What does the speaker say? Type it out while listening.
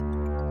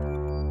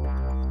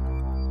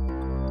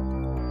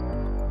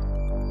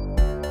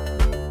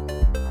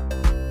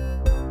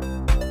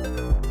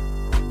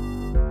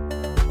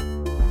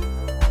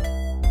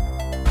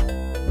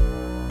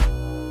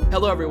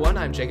Hello everyone,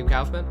 I'm Jacob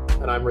Kaufman.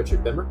 And I'm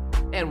Richard Bimmer.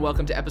 And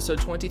welcome to episode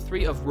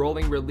 23 of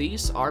Rolling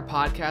Release, our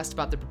podcast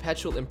about the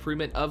perpetual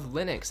improvement of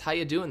Linux. How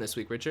you doing this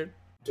week, Richard?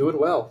 Doing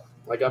well.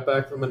 I got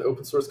back from an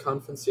open source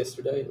conference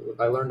yesterday.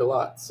 I learned a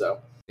lot, so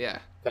Yeah,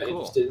 kind of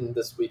cool. interested in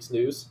this week's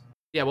news.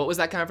 Yeah, what was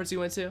that conference you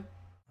went to?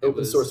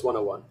 Open Source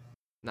 101.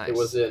 Nice. It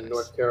was in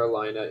North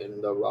Carolina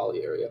in the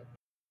Raleigh area.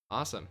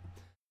 Awesome.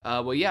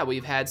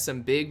 We've had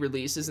some big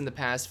releases in the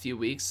past few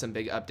weeks, some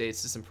big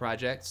updates to some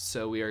projects,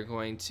 so we are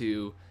going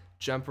to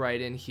jump right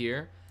in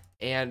here.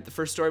 And the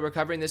first story we're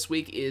covering this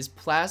week is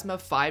Plasma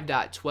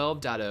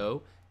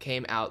 5.12.0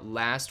 came out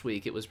last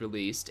week. It was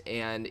released,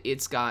 and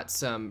it's got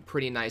some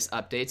pretty nice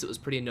updates. It was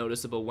pretty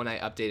noticeable when I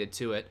updated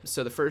to it.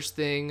 So the first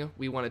thing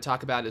we want to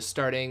talk about is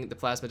starting. The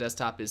Plasma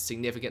desktop is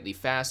significantly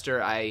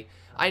faster. I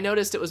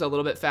noticed it was a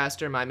little bit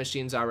faster. My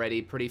machine's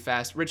already pretty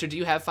fast. Richard, do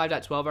you have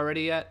 5.12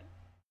 already yet?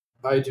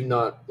 I do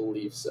not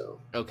believe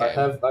so. Okay.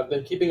 I've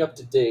been keeping up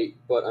to date,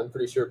 but I'm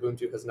pretty sure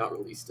Ubuntu has not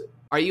released it.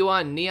 Are you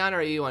on Neon or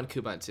are you on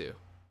Kubuntu?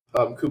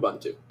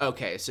 Kubuntu.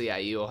 Okay, so yeah,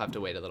 you'll have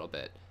to wait a little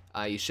bit.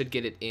 You should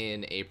get it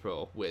in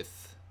April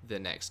with the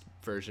next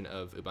version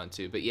of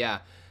Ubuntu. But yeah,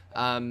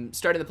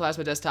 starting the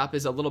Plasma desktop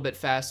is a little bit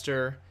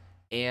faster,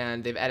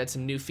 and they've added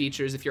some new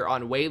features. If you're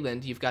on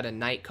Wayland, you've got a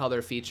night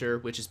color feature,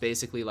 which is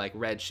basically like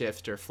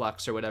Redshift or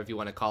Flux or whatever you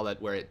want to call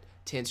it, where it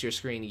tints your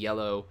screen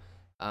yellow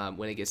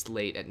when it gets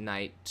late at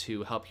night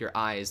to help your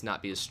eyes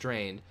not be as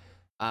strained.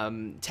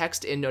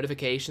 Text in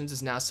notifications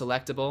is now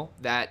selectable.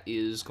 That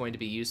is going to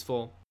be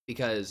useful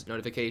because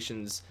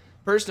notifications,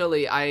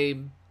 personally,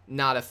 I'm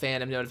not a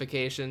fan of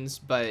notifications,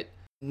 but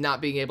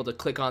not being able to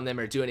click on them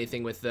or do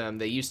anything with them,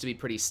 they used to be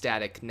pretty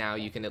static. Now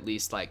you can at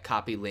least like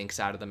copy links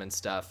out of them and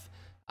stuff.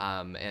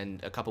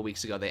 And a couple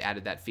weeks ago, they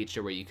added that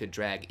feature where you could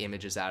drag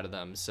images out of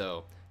them.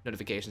 So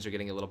notifications are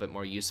getting a little bit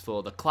more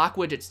useful. The clock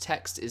widget's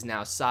text is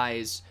now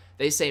sized,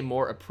 they say,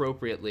 more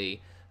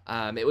appropriately.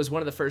 It was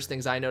one of the first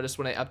things I noticed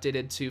when I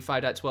updated to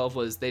 5.12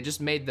 was they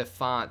just made the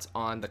font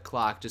on the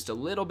clock just a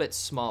little bit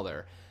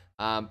smaller.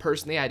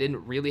 Personally, I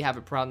didn't really have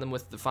a problem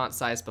with the font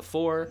size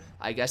before.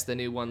 I guess the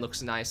new one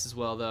looks nice as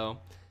well, though.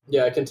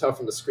 Yeah, I can tell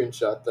from the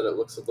screenshot that it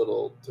looks a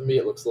little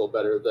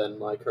better than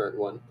my current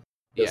one.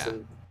 Yeah.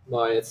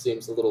 Mine, it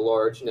seems a little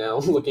large now,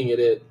 looking at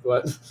it,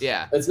 but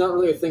yeah, it's not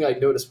really a thing I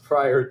noticed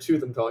prior to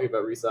them talking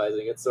about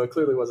resizing it, so it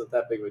clearly wasn't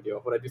that big of a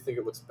deal, but I do think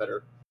it looks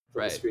better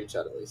from the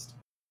screenshot at least.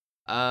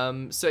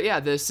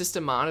 The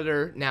system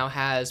monitor now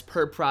has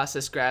per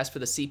process graphs for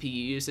the CPU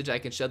usage. I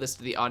can show this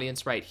to the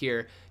audience right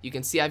here. You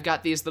can see I've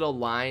got these little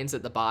lines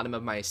at the bottom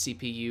of my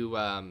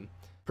CPU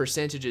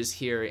percentages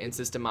here in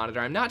system monitor.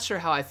 I'm not sure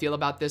how I feel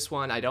about this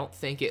one. I don't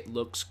think it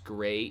looks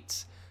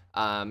great.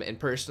 And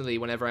personally,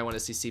 whenever I want to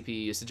see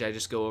CPU usage, I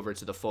just go over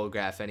to the full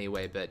graph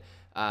anyway. But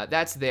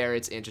that's there.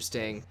 It's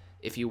interesting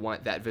if you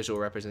want that visual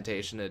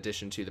representation in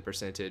addition to the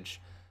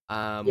percentage.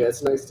 Yeah,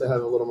 it's nice to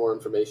have a little more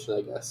information,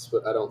 I guess,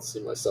 but I don't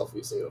see myself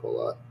using it a whole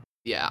lot.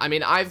 Yeah, I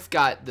mean, I've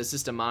got the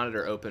system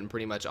monitor open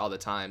pretty much all the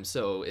time,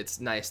 so it's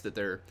nice that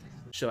they're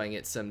showing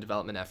it some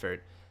development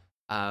effort.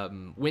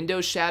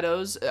 Window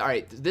shadows. All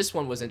right, this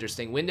one was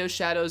interesting. Window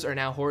shadows are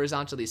now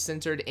horizontally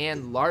centered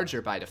and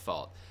larger by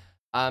default.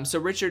 So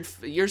Richard,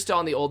 you're still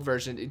on the old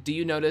version. Do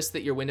you notice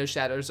that your window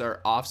shadows are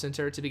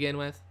off-center to begin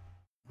with?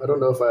 I don't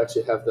know if I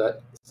actually have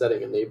that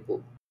setting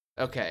enabled.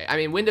 Okay, I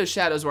mean, window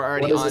shadows were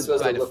already on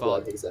by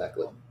default. Like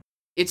exactly?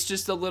 It's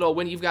just a little,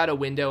 when you've got a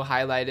window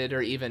highlighted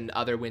or even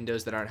other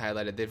windows that aren't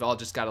highlighted, they've all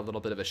just got a little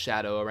bit of a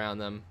shadow around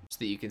them so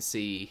that you can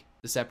see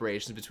the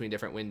separations between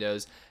different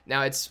windows.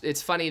 Now,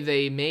 it's funny,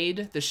 they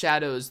made the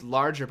shadows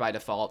larger by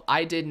default.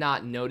 I did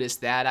not notice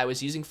that. I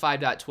was using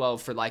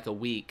 5.12 for like a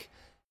week.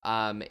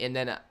 And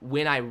then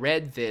when I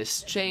read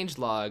this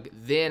changelog,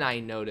 then I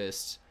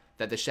noticed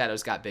that the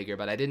shadows got bigger,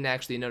 but I didn't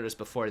actually notice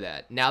before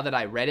that. Now that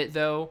I read it,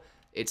 though,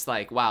 it's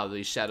like, wow,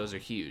 these shadows are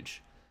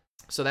huge.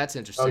 So that's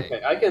interesting. Okay,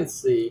 I can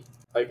see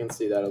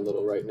that a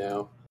little right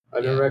now.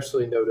 I've never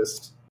actually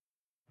noticed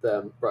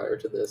them prior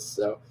to this,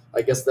 so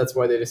I guess that's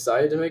why they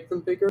decided to make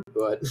them bigger,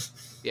 but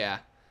yeah.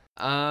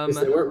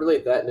 Because they weren't really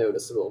that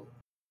noticeable.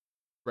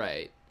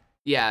 Right.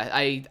 Yeah,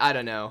 I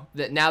don't know.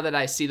 Now that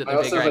I see that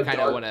they're bigger, I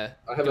kind of want to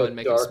go and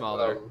make them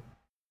smaller.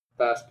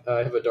 I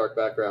have a dark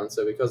background,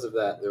 so because of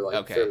that,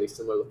 they're fairly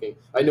similar looking.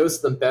 I notice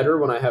them better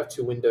when I have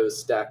two windows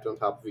stacked on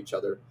top of each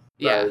other,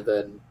 rather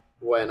than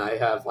when I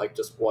have like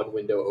just one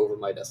window over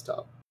my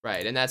desktop.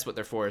 Right, and that's what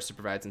they're for, is to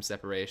provide some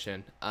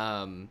separation.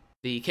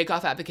 The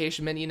Kickoff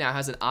application menu now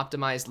has an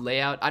optimized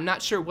layout. I'm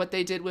not sure what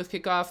they did with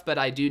Kickoff, but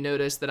I do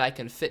notice that I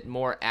can fit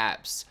more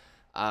apps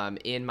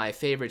in my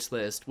favorites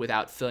list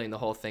without filling the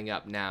whole thing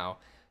up now.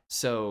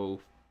 So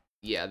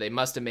yeah, they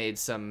must have made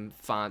some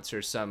fonts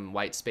or some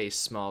white space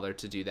smaller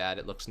to do that.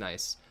 It looks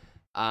nice.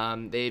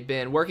 They've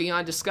been working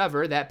on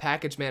Discover, that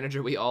package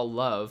manager we all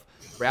love.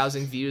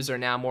 Browsing views are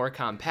now more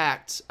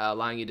compact,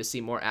 allowing you to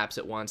see more apps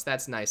at once.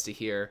 That's nice to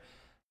hear.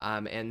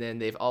 And then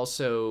they've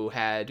also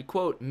had,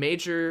 quote,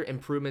 major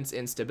improvements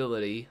in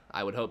stability,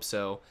 I would hope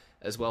so,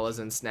 as well as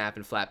in Snap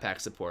and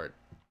Flatpak support.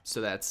 So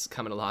that's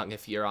coming along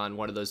if you're on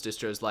one of those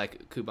distros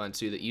like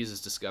Kubuntu that uses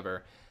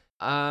Discover.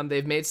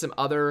 They've made some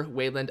other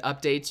Wayland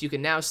updates. You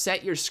can now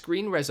set your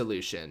screen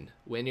resolution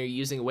when you're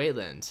using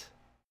Wayland.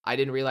 I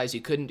didn't realize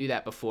you couldn't do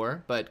that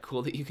before, but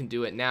cool that you can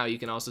do it now. You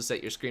can also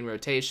set your screen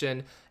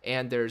rotation,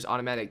 and there's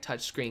automatic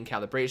touchscreen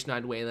calibration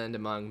on Wayland,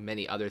 among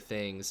many other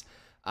things.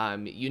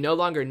 You no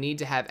longer need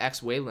to have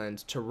X Wayland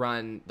to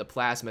run the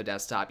Plasma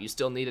desktop. You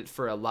still need it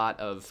for a lot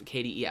of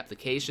KDE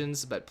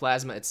applications, but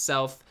Plasma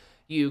itself,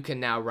 you can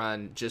now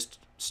run just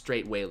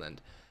straight Wayland,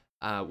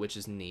 which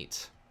is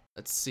neat.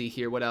 Let's see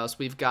here what else.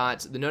 We've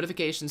got the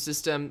notification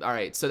system. All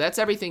right, so that's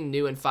everything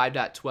new in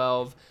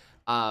 5.12.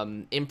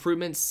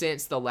 Improvements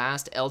since the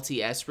last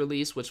LTS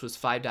release, which was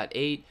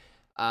 5.8,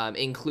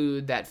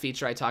 include that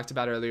feature I talked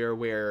about earlier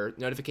where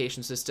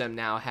notification system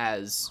now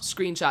has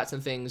screenshots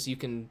and things you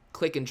can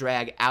click and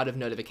drag out of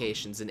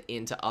notifications and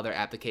into other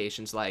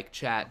applications like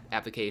chat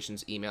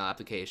applications, email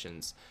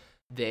applications.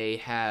 They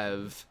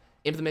have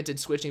implemented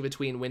switching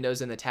between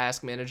Windows and the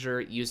Task Manager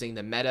using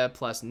the meta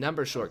plus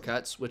number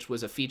shortcuts, which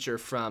was a feature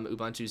from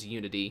Ubuntu's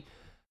Unity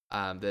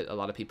that a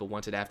lot of people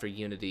wanted after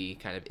Unity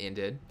kind of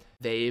ended.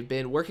 They've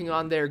been working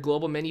on their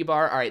global menu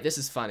bar. All right, this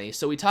is funny.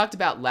 So we talked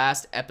about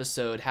last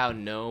episode how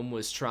GNOME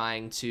was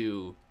trying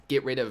to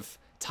get rid of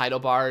title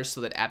bars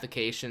so that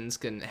applications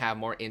can have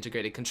more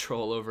integrated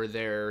control over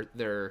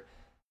their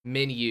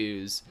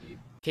menus.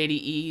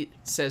 KDE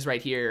says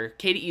right here,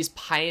 KDE's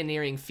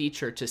pioneering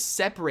feature to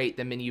separate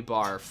the menu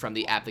bar from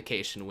the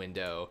application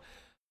window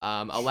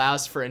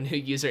allows for a new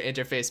user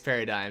interface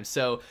paradigm.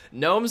 So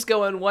GNOME's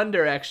going one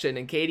direction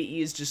and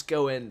KDE's just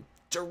going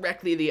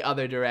directly the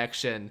other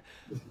direction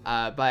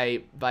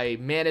by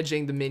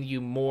managing the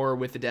menu more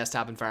with the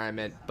desktop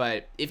environment.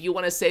 But if you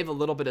want to save a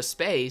little bit of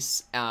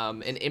space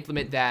and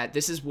implement that,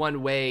 this is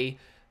one way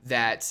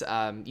that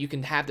you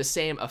can have the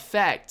same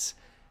effect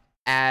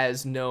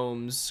as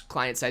GNOME's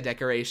client-side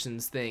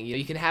decorations thing.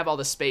 You can have all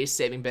the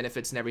space-saving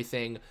benefits and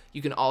everything.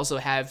 You can also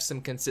have some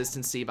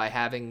consistency by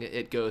having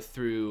it go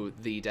through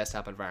the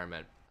desktop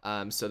environment.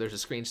 So there's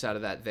a screenshot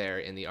of that there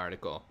in the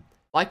article.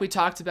 Like we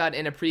talked about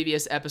in a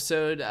previous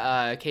episode,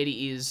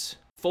 KDE's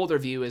folder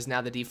view is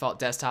now the default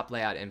desktop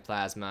layout in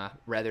Plasma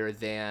rather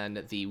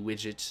than the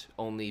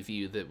widget-only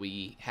view that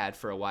we had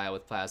for a while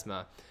with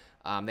Plasma.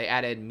 They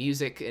added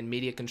music and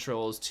media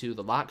controls to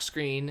the lock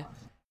screen,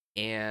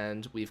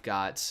 and we've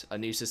got a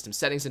new system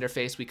settings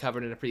interface we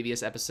covered in a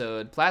previous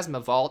episode. Plasma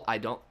Vault, I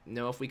don't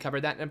know if we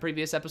covered that in a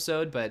previous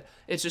episode, but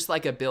it's just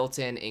like a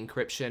built-in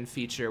encryption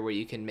feature where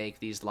you can make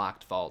these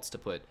locked vaults to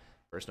put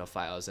personal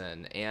files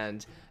in.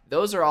 And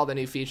those are all the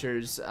new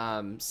features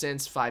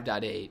since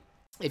 5.8.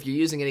 If you're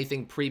using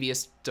anything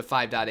previous to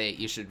 5.8,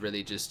 you should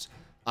really just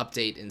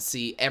update and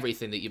see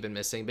everything that you've been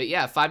missing. But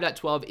yeah,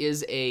 5.12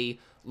 is a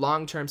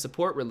long-term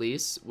support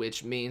release,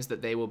 which means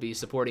that they will be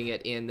supporting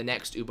it in the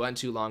next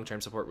Ubuntu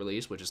long-term support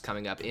release, which is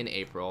coming up in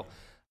April.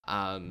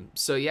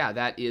 So yeah,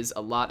 that is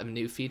a lot of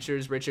new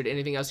features. Richard,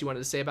 anything else you wanted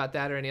to say about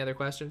that or any other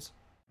questions?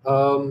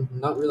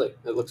 Not really.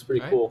 It looks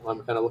pretty cool. I'm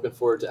kind of looking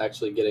forward to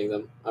actually getting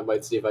them. I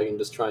might see if I can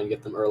just try and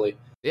get them early.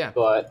 Yeah.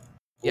 But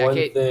one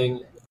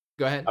thing...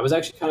 Go ahead. I was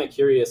actually kind of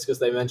curious because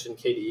they mentioned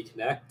KDE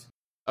Connect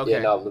on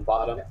the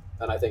bottom,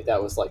 and I think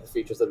that was like the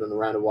features that have been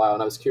around a while,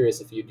 and I was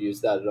curious if you'd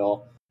use that at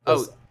all.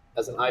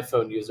 As an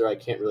iPhone user, I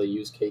can't really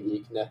use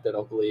KDE Connect, I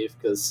don't believe,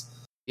 because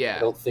I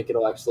don't think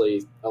it'll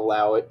actually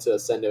allow it to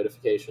send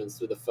notifications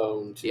through the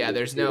phone.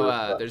 There's no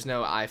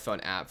iPhone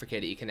app for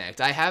KDE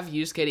Connect. I have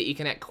used KDE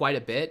Connect quite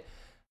a bit.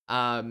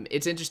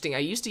 It's interesting. I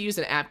used to use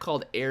an app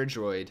called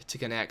AirDroid to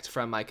connect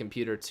from my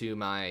computer to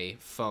my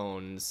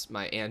phones,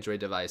 my Android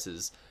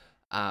devices.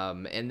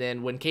 And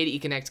then when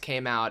KDE Connect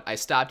came out, I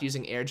stopped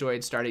using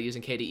AirDroid, started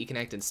using KDE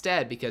Connect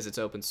instead because it's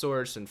open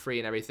source and free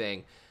and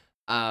everything.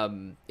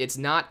 It's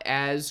not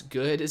as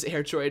good as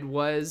AirDroid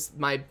was.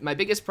 My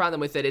biggest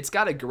problem with it, it's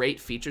got a great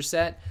feature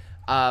set,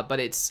 but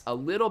it's a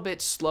little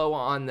bit slow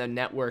on the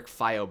network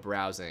file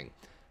browsing.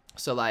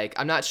 So like,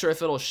 I'm not sure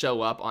if it'll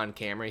show up on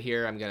camera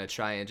here. I'm going to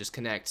try and just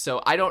connect.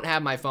 So I don't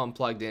have my phone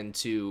plugged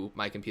into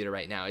my computer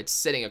right now. It's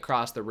sitting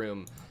across the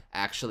room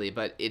actually,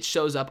 but it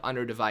shows up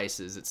under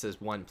devices. It says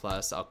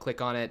OnePlus. I'll click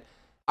on it.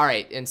 All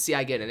right, and see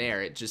I get an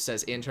error. It just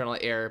says internal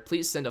error.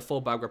 Please send a full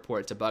bug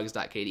report to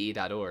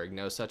bugs.kde.org.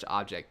 No such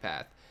object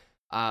path.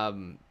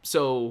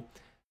 So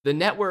the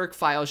network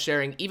file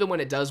sharing, even when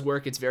it does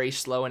work, it's very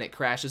slow and it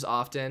crashes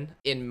often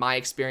in my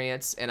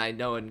experience, and I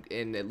know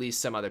in at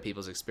least some other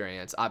people's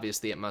experience.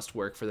 Obviously, it must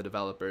work for the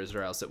developers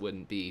or else it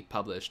wouldn't be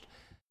published.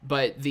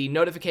 But the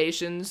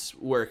notifications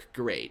work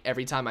great.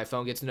 Every time my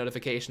phone gets a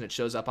notification, it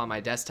shows up on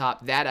my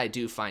desktop. That I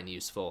do find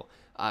useful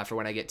for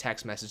when I get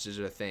text messages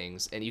or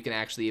things. And you can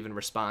actually even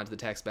respond to the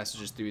text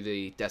messages through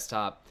the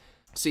desktop.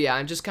 So yeah,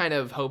 I'm just kind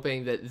of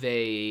hoping that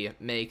they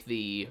make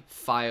the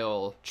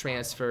file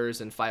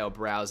transfers and file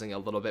browsing a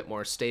little bit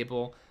more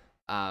stable.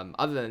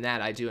 Other than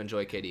that, I do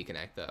enjoy KDE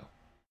Connect, though.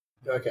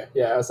 Okay,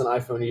 yeah, as an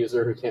iPhone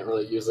user who can't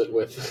really use it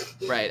with...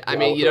 Right, I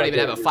mean, you don't even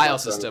have a file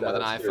system with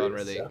an iPhone,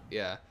 really. So.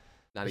 Yeah.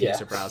 Not a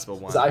user browsable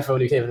one. Because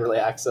iPhone, you can't even really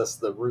access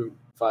the root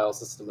file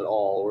system at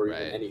all, or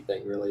even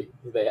anything, really.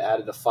 They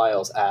added a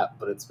Files app,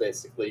 but it's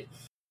basically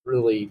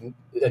really,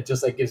 it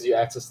just like gives you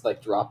access to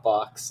like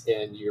Dropbox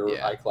and your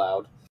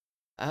iCloud.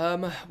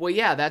 Well,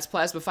 yeah, that's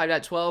Plasma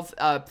 5.12.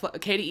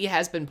 KDE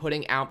has been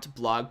putting out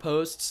blog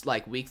posts,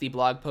 like weekly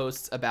blog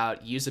posts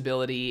about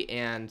usability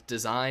and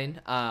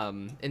design.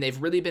 And they've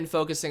really been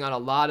focusing on a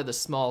lot of the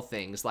small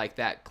things like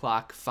that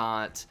clock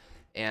font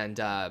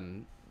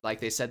and, like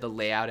they said, the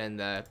layout and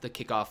the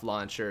kickoff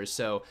launcher.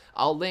 So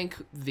I'll link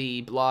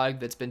the blog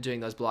that's been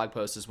doing those blog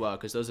posts as well,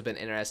 because those have been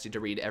interesting to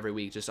read every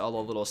week, just all the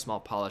little small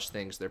polished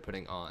things they're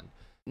putting on.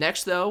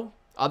 Next, though,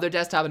 other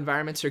desktop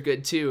environments are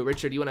good too.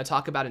 Richard, you want to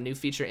talk about a new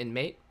feature in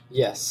Mate?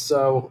 Yes.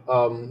 So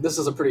this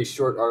is a pretty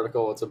short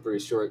article. It's a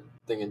pretty short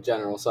thing in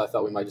general, so I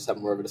thought we might just have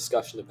more of a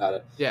discussion about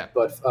it. Yeah.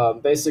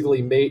 But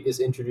basically, Mate is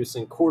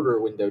introducing quarter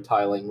window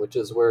tiling, which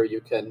is where you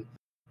can,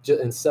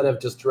 instead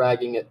of just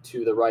dragging it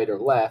to the right or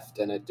left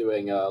and it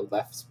doing a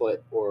left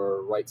split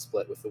or right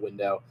split with the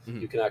window,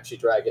 you can actually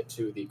drag it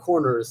to the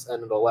corners,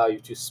 and it'll allow you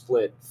to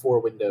split 4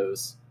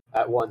 windows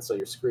at once on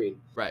your screen.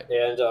 Right.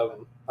 And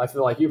I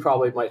feel like you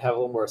probably might have a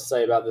little more to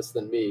say about this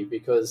than me,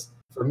 because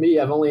for me,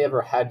 I've only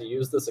ever had to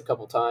use this a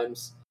couple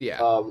times. Yeah.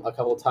 A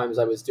couple of times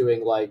I was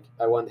doing like,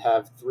 I wanted to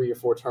have 3 or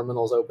 4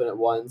 terminals open at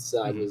once,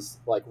 and I was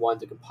like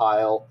wanting to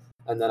compile,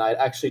 and then I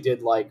actually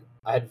did like,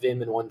 I had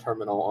Vim in one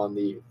terminal on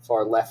the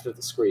far left of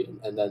the screen,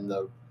 and then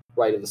the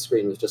right of the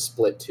screen was just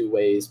split 2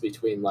 ways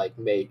between like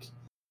Make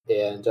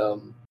and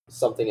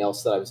something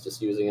else that I was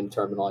just using in a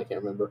terminal. I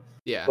can't remember.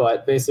 Yeah.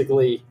 But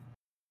basically,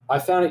 I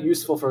found it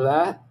useful for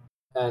that,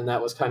 and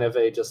that was kind of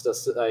just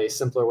a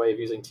simpler way of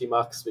using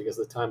Tmux, because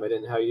at the time I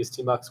didn't know how to use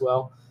Tmux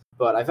well.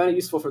 But I found it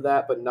useful for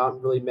that, but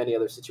not really many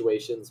other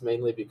situations,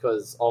 mainly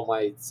because all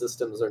my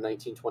systems are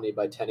 1920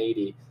 by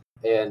 1080,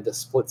 and to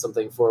split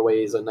something 4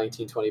 ways on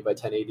 1920 by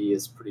 1080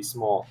 is pretty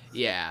small.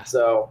 Yeah.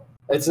 So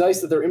it's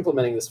nice that they're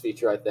implementing this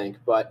feature, I think,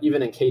 but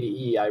even in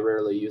KDE, I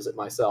rarely use it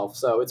myself.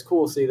 So it's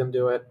cool to see them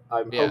do it.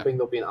 I'm hoping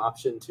there'll be an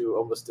option to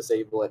almost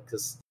disable it,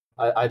 because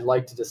I'd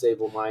like to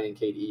disable mine in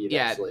KDE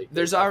eventually. Yeah,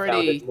 there's already...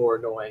 I found it more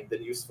annoying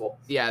than useful.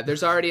 Yeah,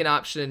 there's already an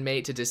option in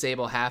Mate to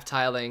disable half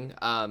tiling.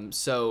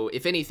 So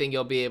if anything,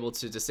 you'll be able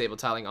to disable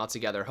tiling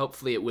altogether.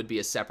 Hopefully it would be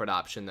a separate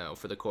option, though,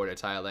 for the quarter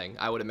tiling.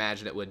 I would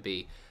imagine it would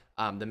be.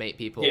 The Mate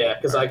people are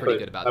pretty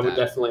good about that. I would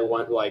definitely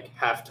want like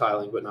half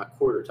tiling, but not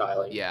quarter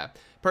tiling. Yeah.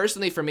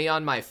 Personally, for me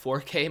on my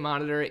 4K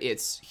monitor,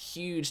 it's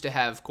huge to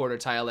have quarter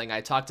tiling.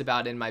 I talked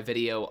about in my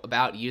video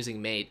about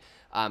using Mate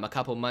a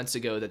couple months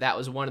ago that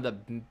was one of the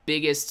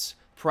biggest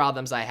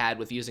problems I had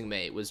with using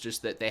Mate, was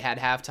just that they had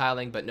half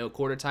tiling but no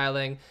quarter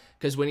tiling.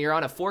 Because when you're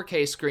on a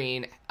 4K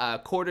screen, a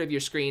quarter of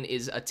your screen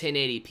is a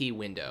 1080p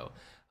window.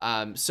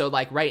 So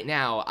like right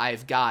now,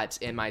 I've got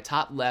in my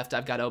top left,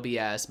 I've got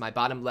OBS. My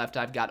bottom left,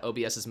 I've got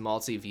OBS's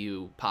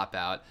multi-view pop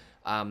out.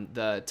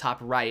 The top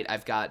right,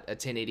 I've got a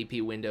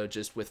 1080p window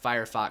just with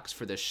Firefox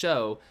for the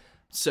show.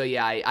 So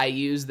yeah, I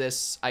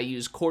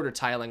use quarter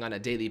tiling on a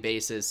daily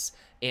basis,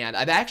 and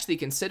I've actually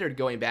considered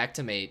going back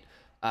to Mate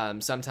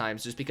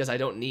sometimes, just because I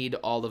don't need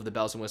all of the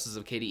bells and whistles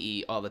of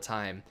KDE all the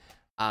time.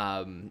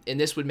 And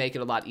this would make it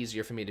a lot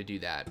easier for me to do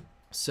that.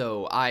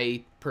 So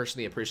I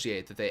personally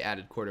appreciate that they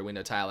added quarter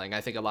window tiling.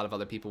 I think a lot of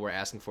other people were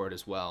asking for it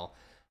as well.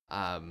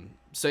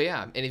 So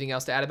yeah, anything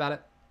else to add about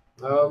it?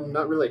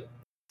 Not really.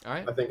 All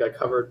right. I think I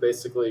covered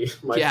basically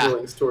my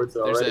feelings towards it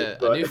already.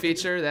 There's a new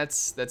feature.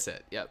 That's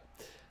it. Yep.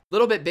 A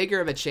little bit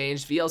bigger of a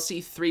change. VLC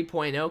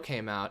 3.0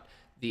 came out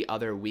the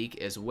other week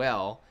as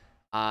well.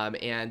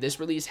 And this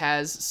release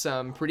has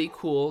some pretty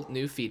cool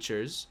new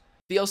features.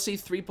 VLC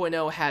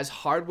 3.0 has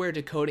hardware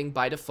decoding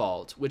by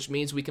default, which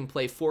means we can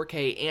play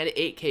 4K and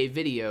 8K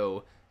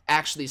video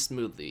actually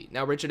smoothly.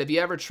 Now, Richard, have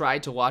you ever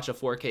tried to watch a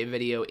 4K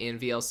video in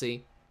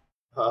VLC?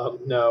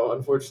 No,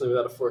 unfortunately,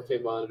 without a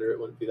 4K monitor, it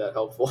wouldn't be that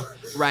helpful.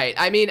 Right.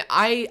 I mean,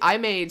 I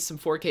made some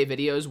 4K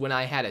videos when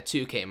I had a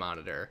 2K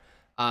monitor.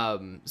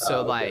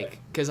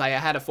 Because I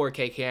had a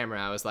 4K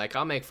camera, I was like,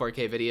 I'll make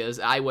 4K videos.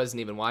 I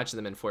wasn't even watching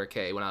them in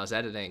 4K when I was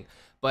editing.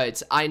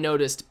 But I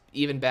noticed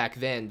even back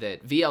then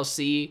that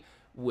VLC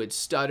would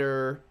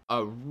stutter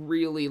a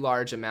really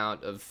large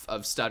amount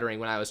of stuttering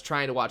when I was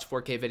trying to watch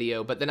 4K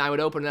video, but then I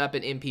would open it up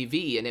in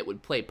MPV and it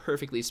would play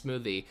perfectly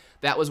smoothly.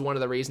 That was one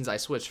of the reasons I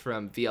switched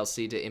from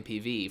VLC to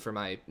MPV for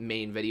my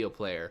main video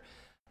player.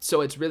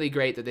 So it's really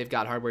great that they've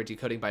got hardware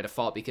decoding by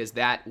default, because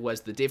that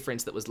was the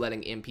difference that was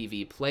letting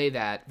MPV play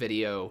that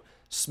video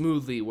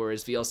smoothly,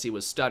 whereas VLC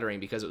was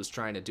stuttering because it was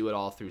trying to do it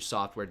all through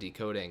software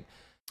decoding.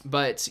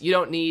 But you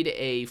don't need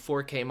a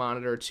 4K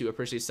monitor to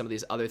appreciate some of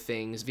these other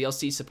things.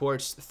 VLC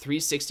supports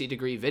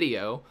 360-degree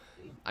video.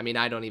 I mean,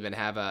 I don't even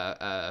have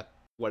a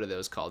what are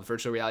those called?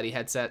 Virtual reality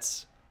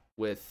headsets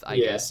with, I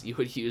guess you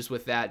would use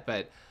with that.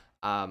 But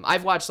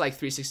I've watched like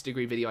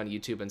 360-degree video on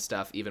YouTube and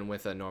stuff, even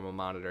with a normal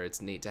monitor.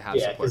 It's neat to have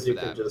support for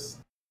that.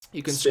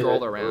 You can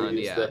scroll around,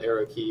 use the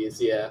arrow keys,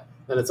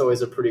 and it's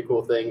always a pretty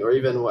cool thing. Or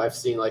even I've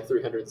seen like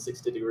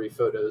 360-degree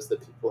photos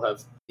that people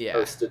have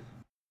posted.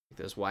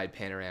 Those wide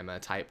panorama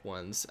type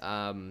ones.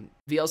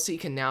 VLC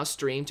can now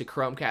stream to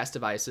Chromecast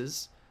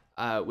devices,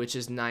 which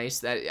is nice.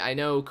 That I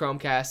know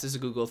Chromecast is a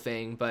Google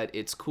thing, but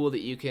it's cool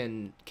that you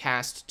can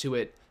cast to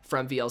it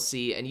from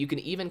VLC, and you can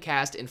even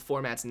cast in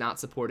formats not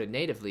supported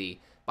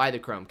natively by the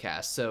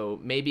Chromecast. So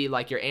maybe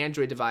like your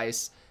Android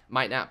device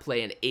might not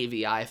play an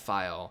AVI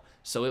file,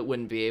 so it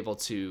wouldn't be able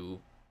to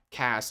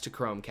cast to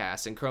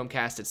Chromecast, and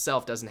Chromecast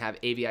itself doesn't have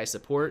AVI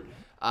support.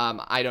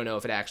 I don't know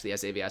if it actually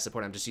has AVI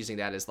support. I'm just using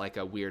that as like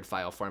a weird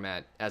file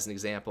format as an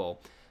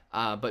example.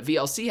 But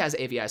VLC has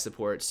AVI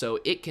support, so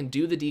it can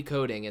do the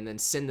decoding and then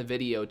send the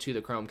video to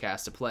the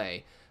Chromecast to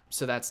play.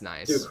 So that's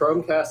nice. Do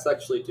Chromecasts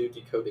actually do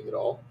decoding at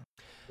all?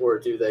 Or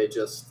do they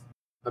just...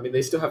 I mean,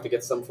 they still have to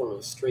get some form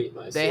of stream,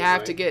 I assume, They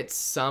have right? to get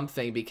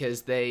something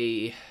because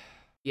they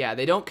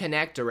don't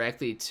connect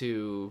directly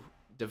to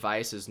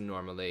devices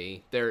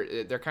normally.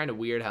 They're kind of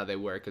weird how they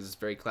work because it's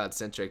very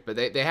cloud-centric, but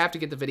they have to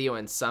get the video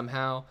in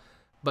somehow,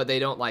 but they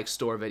don't like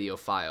store video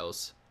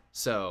files.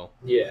 So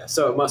yeah,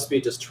 so it must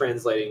be just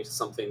translating to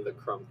something the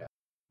Chromecast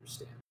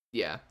understand.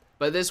 Yeah,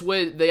 but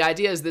the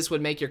idea is this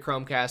would make your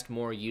Chromecast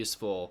more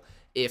useful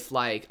if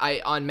like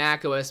on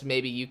macOS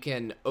maybe you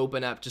can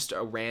open up just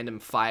a random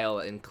file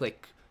and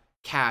click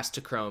cast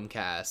to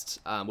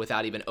Chromecast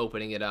without even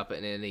opening it up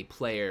in any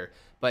player.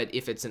 But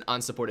if it's an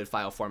unsupported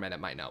file format, it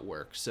might not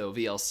work. So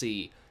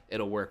VLC,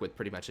 it'll work with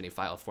pretty much any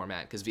file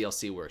format because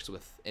VLC works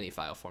with any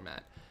file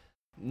format.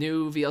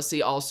 New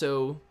VLC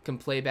also can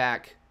play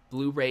back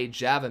Blu-ray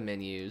Java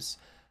menus.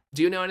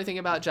 Do you know anything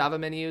about Java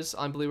menus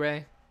on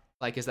Blu-ray?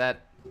 Like, is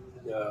that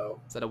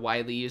a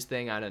widely used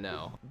thing? I don't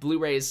know.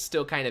 Blu-ray is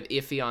still kind of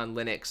iffy on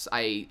Linux.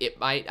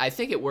 I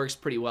think it works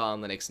pretty well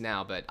on Linux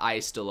now, but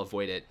I still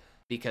avoid it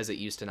because it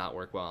used to not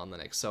work well on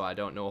Linux. So I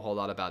don't know a whole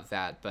lot about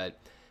that. But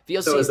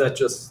VLC. So is that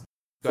just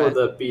for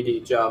the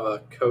BD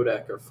Java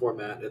codec or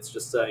format? It's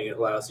just saying it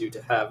allows you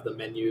to have the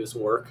menus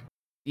work.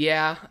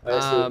 Yeah.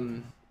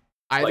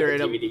 Either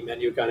like a DVD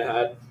menu kind of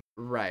had.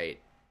 Right.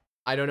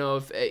 I don't know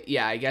if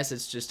I guess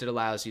it's just it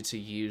allows you to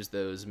use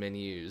those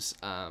menus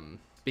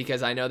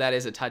because I know that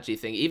is a touchy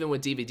thing. Even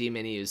with DVD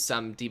menus,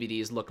 some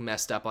DVDs look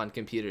messed up on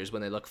computers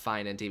when they look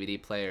fine in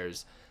DVD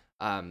players.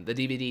 The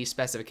DVD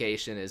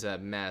specification is a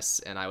mess,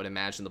 and I would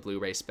imagine the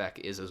Blu-ray spec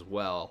is as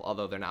well,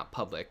 although they're not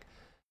public.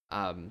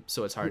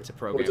 So it's hard to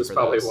program for those. Which is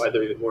probably why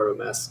they're even more of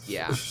a mess.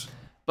 Yeah.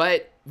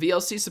 But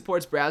VLC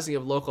supports browsing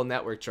of local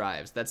network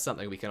drives. That's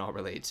something we can all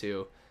relate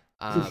to.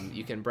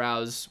 You can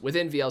browse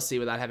within VLC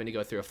without having to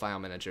go through a file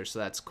manager, so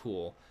that's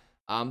cool.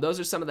 Those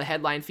are some of the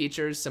headline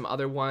features. Some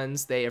other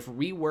ones, they have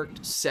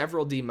reworked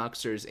several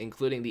demuxers,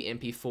 including the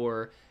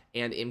MP4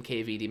 and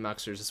MKV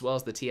demuxers, as well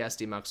as the TS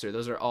demuxer.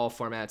 Those are all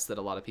formats that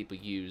a lot of people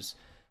use.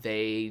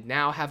 They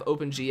now have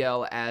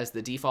OpenGL as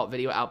the default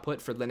video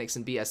output for Linux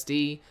and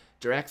BSD.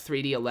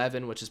 Direct3D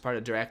 11, which is part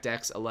of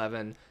DirectX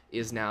 11,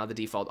 is now the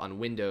default on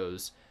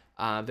Windows.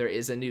 There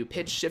is a new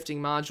pitch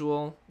shifting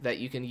module that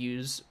you can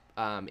use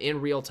in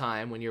real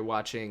time when you're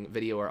watching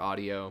video or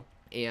audio.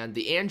 And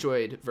the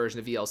Android version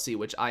of VLC,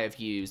 which I have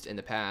used in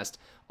the past,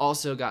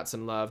 also got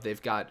some love.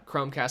 They've got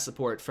Chromecast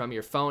support from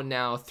your phone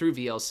now through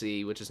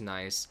VLC, which is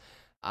nice.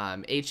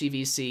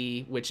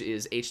 HEVC, which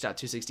is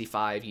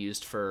H.265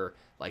 used for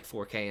like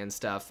 4K and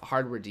stuff,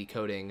 hardware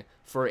decoding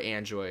for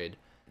Android.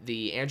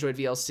 The Android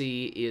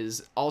VLC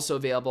is also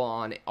available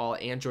on all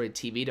Android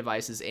TV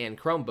devices and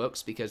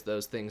Chromebooks because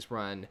those things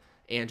run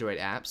Android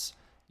apps.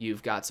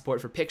 You've got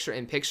support for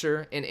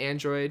picture-in-picture in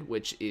Android,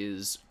 which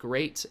is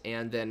great,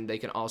 and then they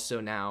can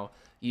also now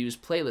use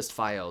playlist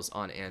files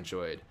on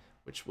Android,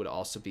 which would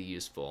also be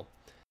useful.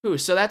 Ooh,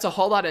 so that's a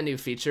whole lot of new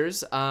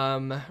features.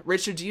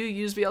 Richard, do you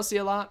use VLC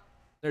a lot?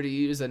 Or do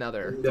you use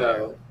another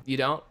player? You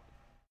don't?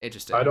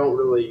 Interesting. I don't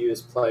really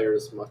use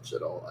players much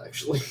at all,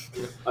 actually.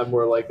 I'm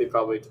more likely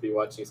probably to be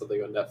watching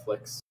something on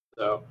Netflix.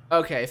 So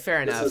okay,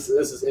 fair enough. This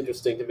is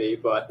interesting to me,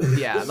 but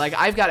yeah, like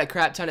I've got a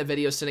crap ton of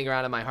videos sitting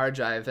around on my hard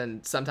drive,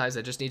 and sometimes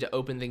I just need to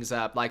open things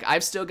up. Like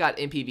I've still got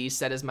MPV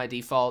set as my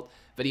default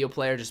video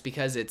player just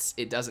because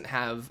it doesn't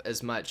have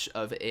as much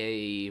of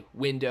a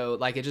window.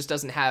 Like it just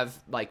doesn't have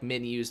like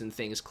menus and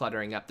things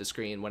cluttering up the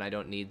screen when I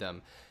don't need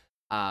them.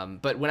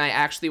 But when I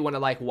actually want to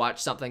like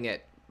watch something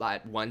at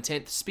like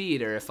 1/10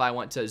 speed, or if I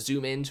want to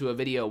zoom into a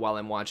video while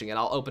I'm watching it,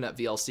 I'll open up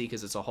VLC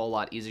because it's a whole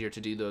lot easier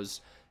to do those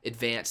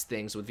advanced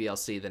things with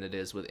VLC than it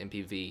is with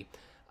MPV.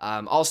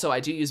 Also, I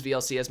do use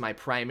VLC as my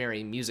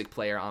primary music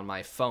player on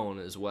my phone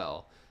as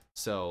well.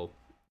 So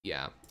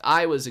yeah,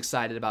 I was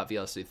excited about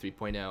VLC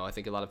 3.0. I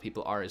think a lot of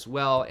people are as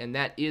well, and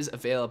that is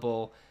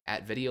available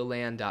at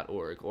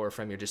videoland.org or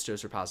from your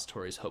distros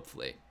repositories,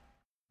 hopefully.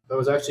 I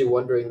was actually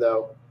wondering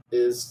though,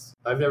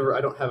 I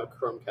don't have a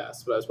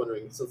Chromecast, but I was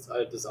wondering,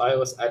 does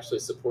iOS actually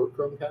support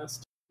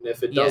Chromecast? And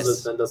if it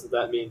doesn't, then doesn't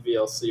that mean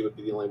VLC would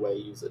be the only way to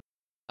use it?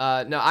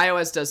 No,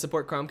 iOS does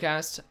support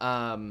Chromecast.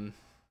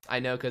 I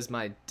know because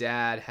my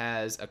dad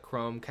has a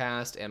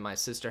Chromecast and my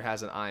sister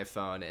has an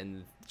iPhone,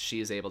 and she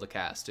is able to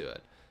cast to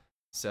it.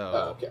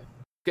 So, okay.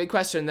 Good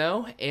question,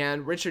 though.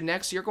 And Richard,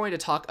 next you're going to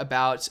talk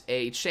about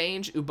a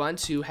change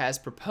Ubuntu has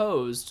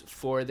proposed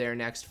for their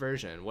next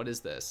version. What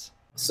is this?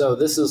 So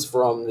this is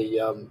from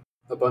the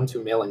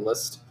Ubuntu mailing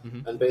list,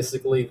 mm-hmm. and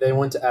basically they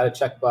want to add a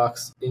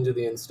checkbox into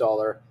the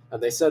installer,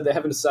 and they said they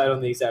haven't decided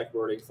on the exact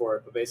wording for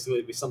it, but basically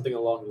it'd be something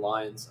along the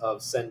lines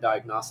of send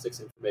diagnostics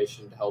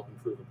information to help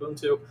improve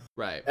Ubuntu.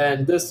 Right.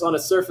 And this on a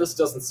surface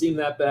doesn't seem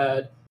that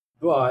bad,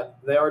 but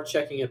they are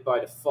checking it by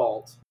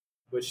default,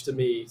 which to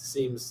me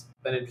seems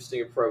an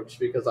interesting approach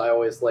because I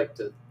always like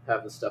to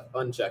have the stuff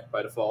unchecked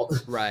by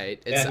default.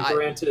 Right. And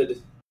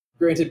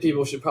granted,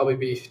 people should probably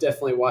be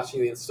definitely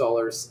watching the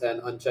installers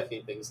and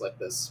unchecking things like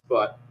this.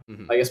 But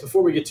I guess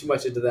before we get too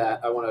much into that,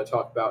 I want to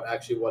talk about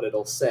actually what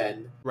it'll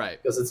send.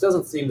 Right. Because it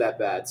doesn't seem that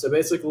bad. So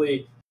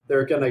basically,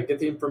 they're going to get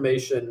the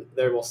information.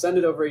 They will send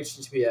it over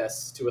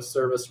HTTPS to a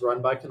service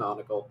run by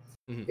Canonical.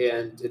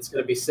 And it's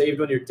going to be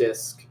saved on your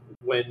disk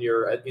when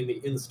you're in the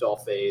install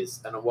phase.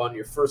 And on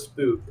your first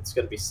boot, it's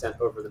going to be sent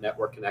over the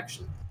network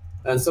connection.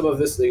 And some of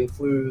this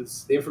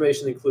includes, the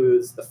information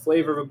includes the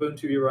flavor of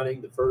Ubuntu you're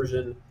running, the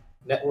version,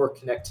 network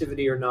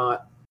connectivity or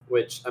not,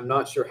 which I'm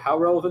not sure how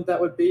relevant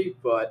that would be,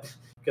 but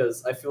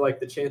because I feel like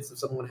the chance of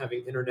someone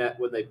having internet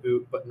when they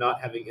boot but not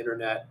having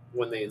internet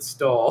when they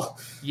install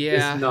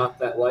is not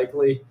that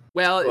likely.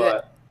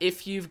 Well,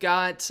 if you've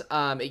got,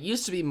 it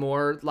used to be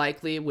more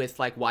likely with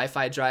like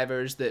Wi-Fi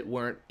drivers that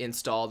weren't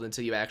installed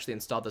until you actually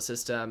installed the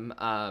system.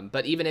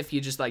 But even if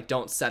you just like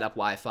don't set up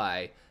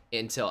Wi-Fi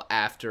until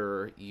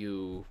after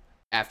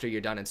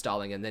you're done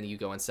installing, and then you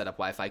go and set up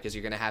Wi-Fi, because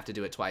you're going to have to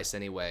do it twice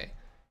anyway.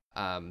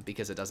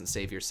 Because it doesn't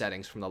save your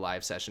settings from the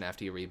live session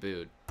after you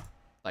reboot.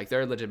 Like,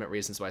 there are legitimate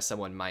reasons why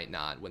someone might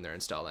not when they're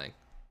installing.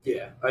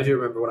 Yeah, I do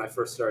remember when I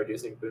first started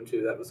using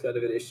Ubuntu, that was kind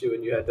of an issue,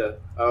 and you had to,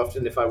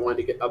 often if I wanted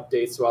to get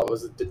updates while it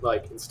was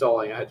like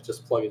installing, I had to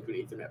just plug into an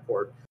Ethernet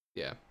port.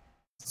 Yeah.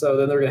 So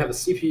then they're going to have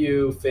the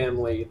CPU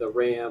family, the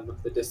RAM,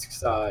 the disk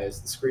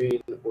size, the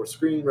screen or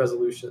screen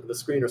resolution, the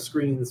screen or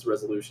screens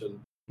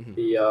resolution,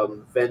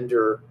 the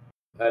vendor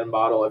and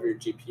model of your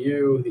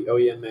GPU, the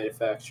OEM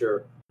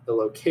manufacturer, the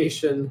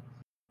location,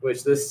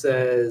 which this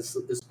says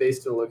is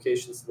based on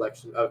location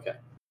selection. Okay.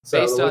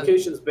 So the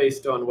location is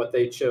based on what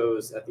they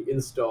chose at the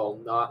install,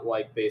 not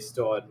like based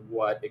on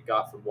what it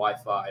got from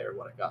Wi-Fi or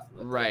what it got from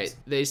the Right.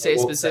 They say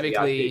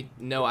specifically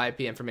no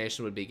IP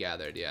information would be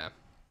gathered, yeah.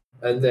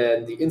 And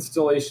then the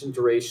installation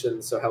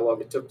duration, so how long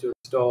it took to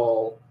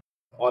install,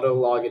 auto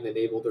login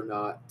enabled or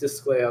not,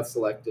 disk layout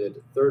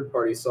selected,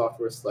 third-party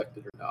software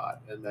selected or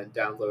not, and then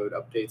download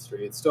updates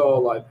during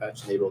install, live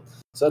patch enabled.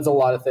 So that's a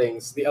lot of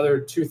things. The other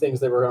two things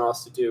they were going to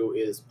also do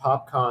is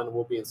PopCon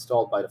will be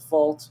installed by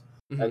default,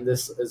 and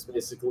this is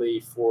basically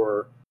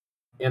for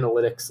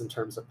analytics in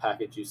terms of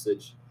package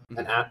usage.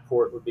 An app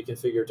port would be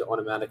configured to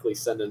automatically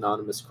send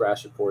anonymous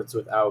crash reports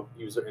without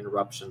user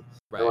interruption.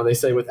 Right. And when they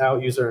say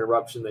without user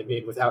interruption, they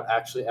mean without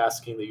actually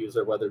asking the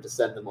user whether to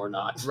send them or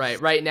not. Right.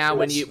 Right now,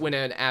 when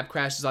an app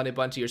crashes on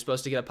Ubuntu, you're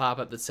supposed to get a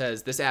pop-up that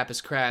says, this app has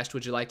crashed.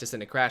 Would you like to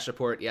send a crash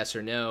report? Yes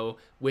or no.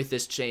 With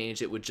this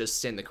change, it would just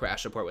send the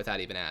crash report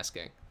without even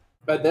asking.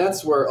 But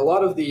that's where a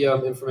lot of the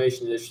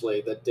information initially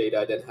that data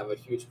I didn't have a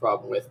huge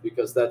problem with,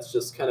 because that's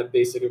just kind of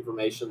basic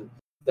information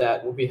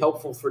that will be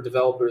helpful for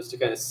developers to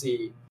kind of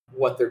see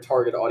what their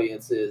target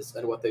audience is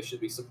and what they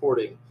should be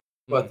supporting.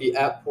 But the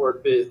app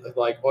port,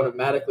 like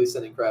automatically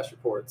sending crash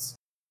reports,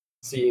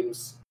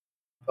 seems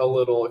a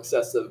little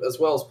excessive, as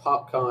well as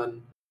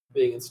PopCon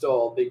being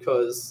installed,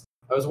 because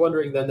I was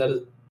wondering then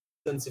that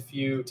since if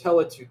you tell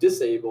it to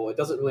disable, it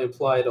doesn't really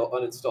imply to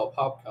uninstall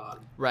PopCon.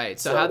 Right.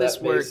 So how this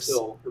works,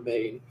 still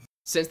remain.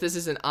 Since this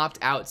is an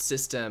opt-out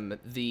system,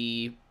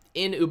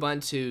 in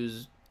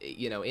Ubuntu's,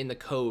 in the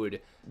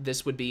code,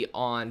 this would be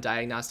on,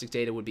 diagnostic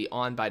data would be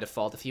on by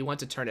default. If you want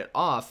to turn it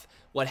off,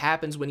 what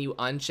happens when you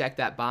uncheck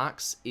that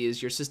box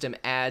is your system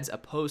adds a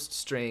post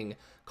string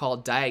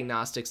called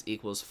diagnostics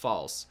equals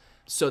false.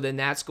 So then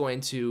that's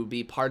going to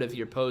be part of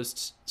your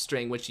post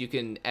string, which you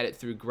can edit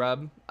through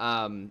Grub.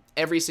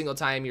 Every single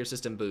time your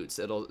system boots,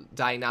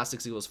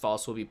 diagnostics equals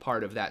false will be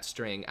part of that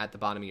string at the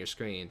bottom of your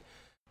screen.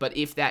 But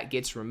if that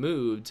gets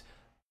removed,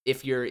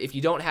 if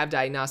you don't have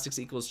diagnostics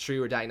equals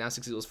true or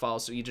diagnostics equals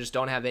false, or you just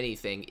don't have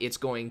anything, it's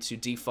going to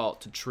default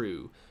to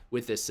true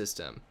with this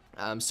system.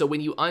 So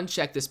when you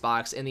uncheck this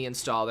box in the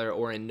installer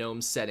or in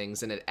GNOME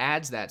settings and it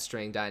adds that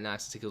string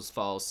diagnostics equals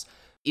false,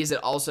 is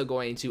it also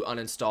going to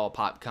uninstall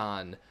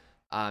PopCon?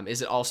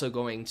 Is it also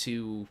going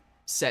to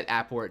set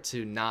AppWort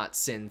to not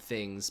send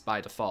things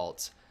by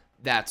default?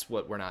 That's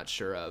what we're not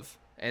sure of.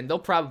 And they'll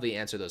probably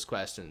answer those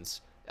questions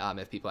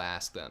if people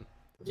ask them.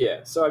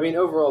 Yeah, so I mean,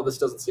 overall, this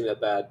doesn't seem that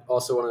bad.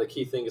 Also, one of the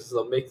key things is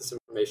they'll make this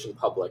information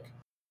public.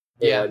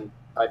 Yeah. And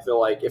I feel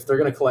like if they're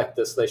going to collect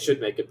this, they should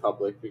make it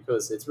public,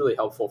 because it's really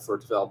helpful for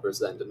developers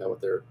then to know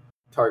what they're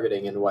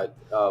targeting and what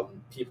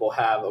people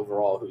have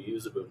overall who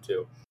use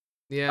Ubuntu.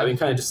 Yeah. I mean,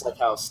 kind of just like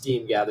how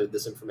Steam gathered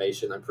this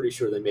information. I'm pretty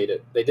sure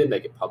they did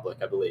make it public,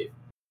 I believe.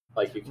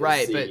 Like you can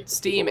right, see but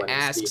Steam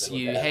asks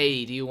you,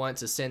 hey, do you want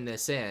to send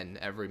this in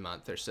every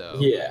month or so?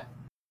 Yeah.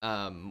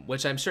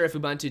 Which I'm sure if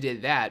Ubuntu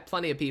did that,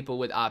 plenty of people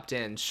would opt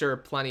in. Sure,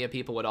 plenty of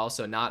people would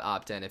also not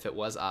opt in if it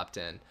was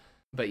opt-in.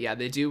 But yeah,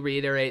 they do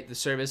reiterate the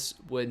service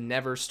would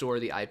never store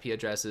the IP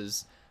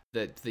addresses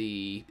that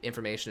the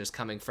information is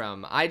coming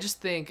from. I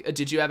just think,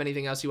 did you have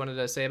anything else you wanted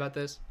to say about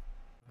this?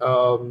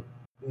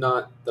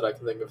 Not that I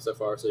can think of so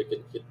far, so you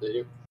can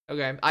continue.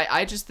 Okay.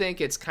 I just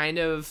think it's kind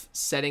of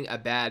setting a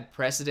bad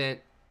precedent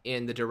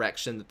in the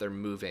direction that they're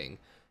moving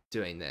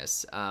doing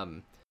this.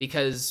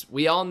 Because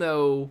we all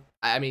know,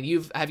 I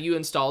mean, have you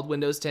installed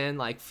Windows 10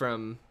 like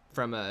from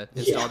a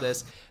install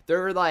disk?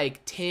 There are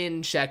like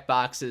 10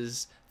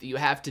 checkboxes that you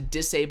have to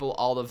disable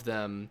all of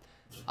them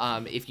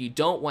if you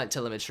don't want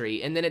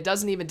telemetry, and then it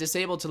doesn't even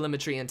disable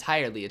telemetry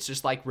entirely. It's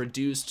just like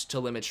reduced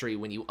telemetry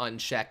when you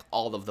uncheck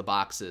all of the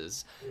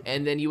boxes,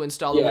 and then you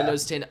install a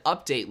Windows 10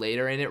 update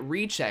later and it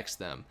rechecks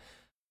them.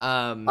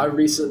 I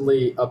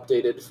recently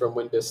updated from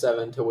Windows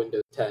 7 to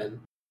Windows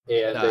 10,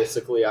 and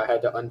basically I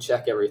had to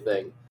uncheck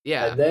everything.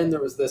 Yeah. And then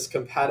there was this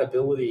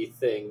compatibility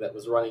thing that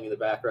was running in the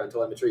background,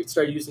 telemetry. It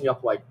started using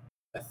up like,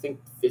 I think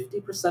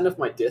 50% of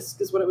my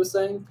disk is what it was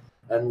saying,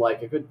 and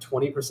like a good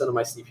 20% of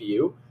my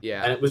CPU.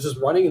 Yeah. And it was just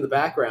running in the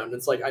background.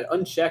 It's like I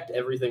unchecked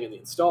everything in the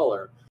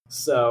installer.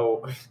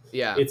 So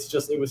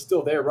it was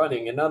still there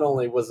running. And not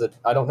only was it,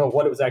 I don't know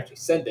what it was actually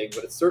sending,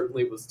 but it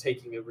certainly was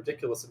taking a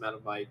ridiculous amount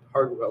of my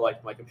hardware,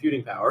 like my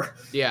computing power,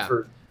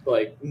 for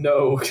like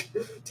no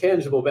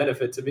tangible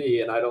benefit to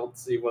me. And I don't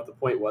see what the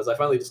point was. I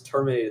finally just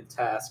terminated the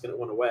task and it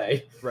went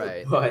away.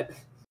 Right. But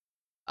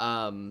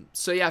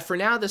so yeah, for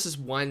now, this is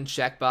one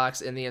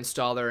checkbox in the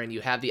installer, and you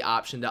have the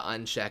option to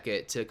uncheck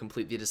it to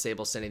completely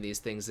disable sending these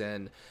things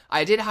in.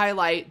 I did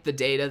highlight the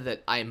data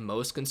that I'm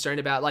most concerned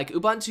about, like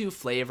Ubuntu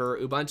flavor,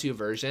 Ubuntu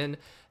version.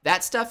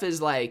 That stuff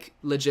is like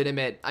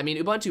legitimate. I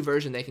mean, Ubuntu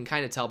version, they can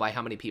kind of tell by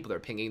how many people are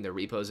pinging their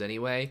repos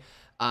anyway.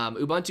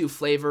 Ubuntu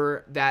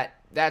flavor,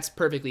 that's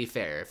perfectly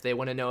fair. If they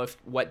want to know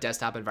what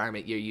desktop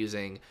environment you're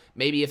using,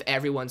 maybe if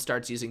everyone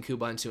starts using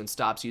Kubuntu and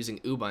stops using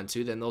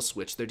Ubuntu, then they'll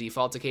switch their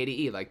default to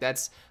KDE. Like,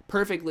 that's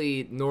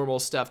perfectly normal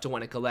stuff to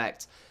want to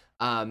collect.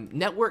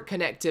 Network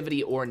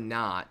connectivity or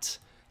not,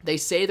 they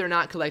say they're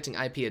not collecting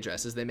IP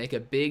addresses. They make a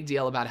big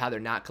deal about how they're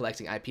not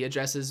collecting IP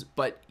addresses,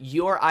 but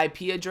your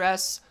IP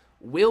address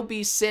will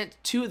be sent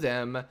to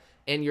them,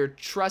 and you're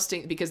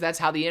trusting, because that's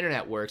how the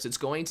internet works. It's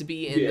going to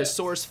be in the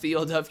source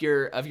field of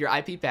your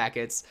IP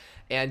packets,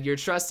 and you're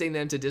trusting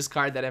them to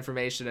discard that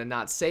information and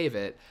not save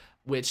it,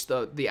 which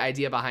the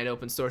idea behind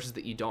open source is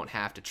that you don't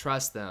have to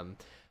trust them.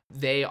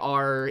 They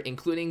are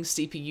including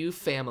CPU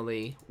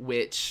family,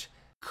 which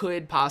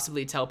could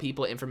possibly tell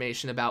people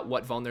information about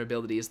what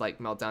vulnerabilities like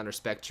Meltdown or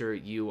Spectre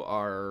you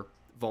are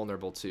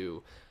vulnerable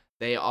to.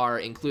 They are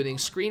including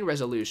screen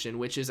resolution,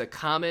 which is a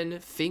common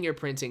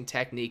fingerprinting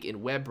technique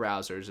in web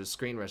browsers, is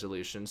screen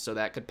resolution, so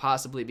that could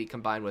possibly be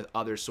combined with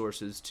other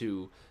sources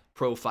to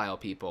profile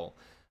people.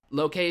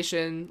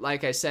 Location,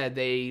 like I said,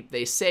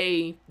 they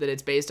say that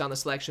it's based on the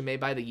selection made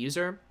by the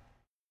user.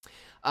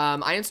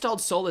 I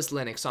installed Solus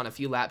Linux on a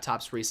few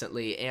laptops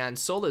recently, and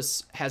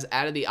Solus has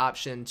added the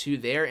option to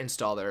their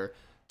installer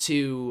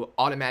to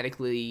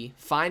automatically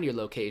find your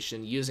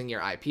location using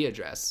your IP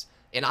address.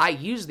 And I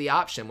used the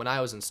option when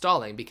I was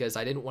installing because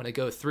I didn't want to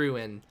go through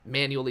and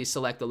manually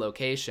select the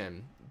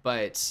location.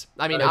 But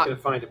I mean, I can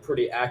find a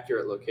pretty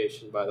accurate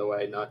location, by the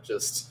way, not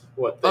just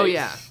what they...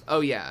 Oh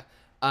yeah.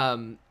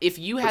 If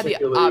you had the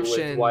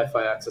option with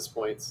Wi-Fi access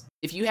points,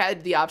 if you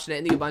had the option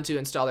in the Ubuntu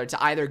installer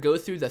to either go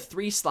through the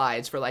 3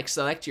 slides for like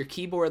select your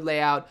keyboard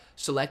layout,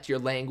 select your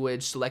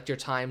language, select your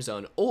time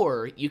zone,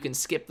 or you can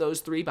skip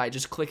those 3 by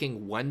just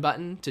clicking one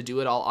button to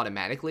do it all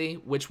automatically,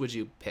 which would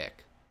you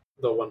pick?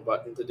 The one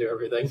button to do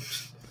everything.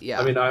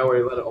 Yeah. I mean, I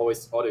already let it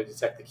always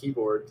auto-detect the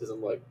keyboard because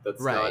I'm like, that's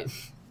right. Not...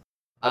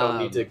 I don't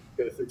need to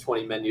go through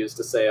 20 menus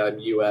to say I'm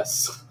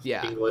US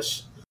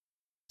English.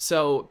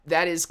 So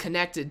that is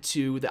connected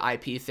to the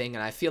IP thing,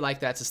 and I feel like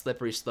that's a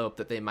slippery slope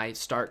that they might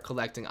start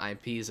collecting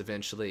IPs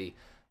eventually.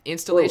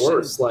 Installation... Or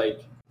worse,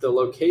 like the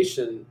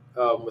location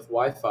with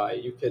Wi-Fi,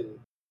 you can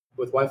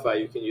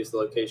use the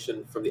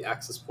location from the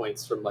access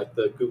points from like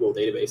the Google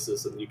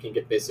databases, and you can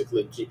get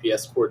basically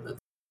GPS coordinates.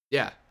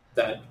 Yeah.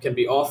 That can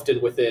be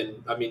often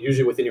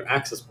usually within your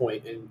access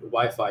point. In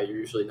Wi-Fi, you're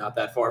usually not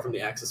that far from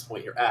the access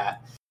point you're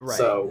at. Right.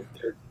 So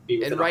they're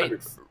within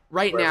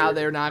right now,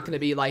 they're not going to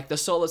be like, the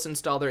Solus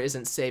installer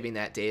isn't saving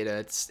that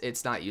data.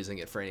 It's not using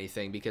it for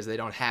anything because they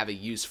don't have a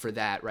use for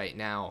that right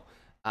now.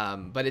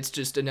 But it's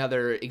just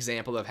another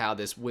example of how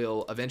this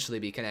will eventually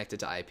be connected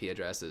to IP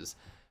addresses.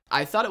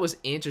 I thought it was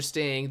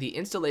interesting, the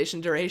installation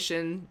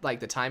duration,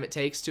 like the time it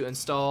takes to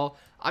install.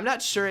 I'm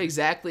not sure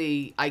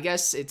exactly. I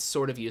guess it's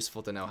sort of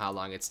useful to know how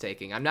long it's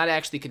taking. I'm not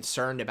actually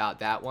concerned about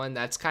that one.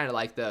 That's kind of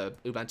like the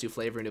Ubuntu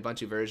flavor and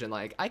Ubuntu version.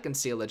 Like, I can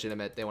see a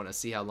legitimate, they want to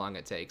see how long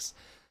it takes.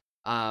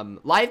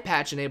 Live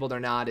patch enabled or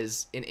not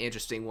is an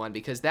interesting one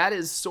because that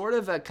is sort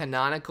of a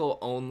canonical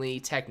only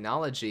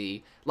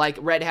technology. Like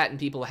Red Hat and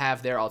people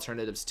have their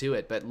alternatives to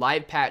it, but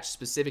live patch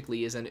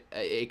specifically is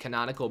a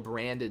canonical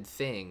branded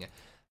thing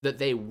that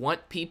they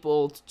want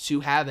people to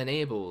have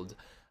enabled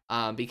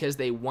because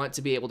they want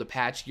to be able to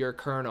patch your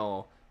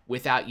kernel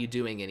without you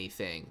doing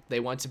anything. They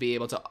want to be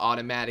able to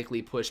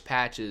automatically push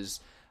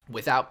patches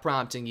without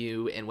prompting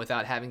you and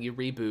without having you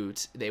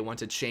reboot. They want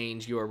to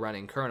change your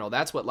running kernel.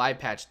 That's what live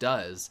patch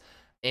does.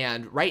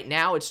 And right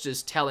now it's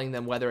just telling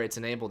them whether it's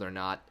enabled or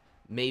not.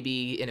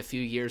 Maybe in a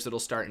few years it'll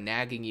start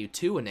nagging you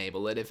to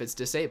enable it if it's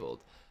disabled.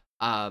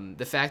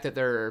 The fact that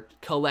they're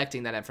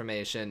collecting that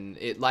information,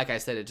 like I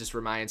said, it just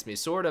reminds me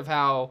sort of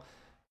how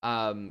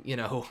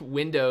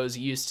Windows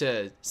used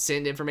to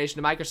send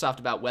information to Microsoft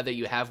about whether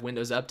you have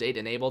Windows Update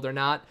enabled or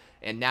not,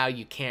 and now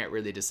you can't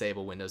really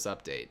disable Windows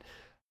Update.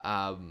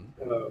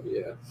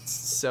 Yeah.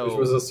 So, which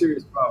was a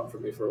serious problem for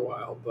me for a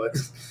while, but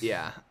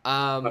yeah.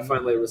 I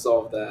finally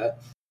resolved that.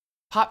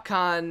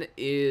 PopCon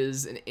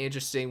is an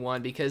interesting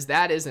one because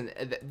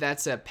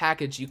that's a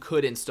package you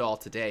could install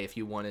today if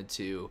you wanted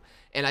to.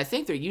 And I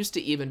think there used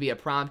to even be a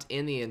prompt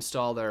in the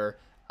installer.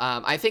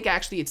 I think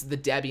actually it's the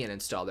Debian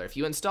installer. If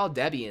you install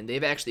Debian,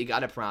 they've actually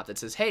got a prompt that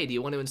says, hey, do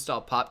you want to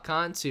install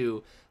PopCon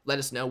to let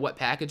us know what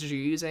packages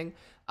you're using?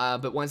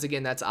 But once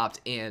again, that's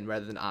opt-in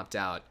rather than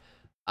opt-out.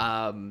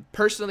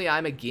 Personally,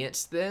 I'm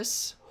against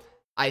this.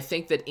 I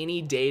think that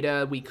any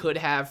data we could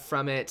have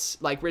from it,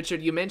 like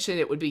Richard, you mentioned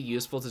it would be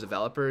useful to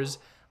developers.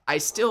 I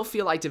still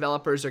feel like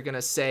developers are going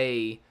to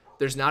say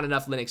there's not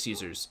enough Linux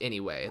users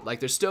anyway. Like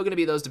there's still going to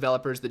be those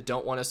developers that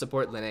don't want to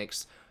support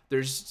Linux.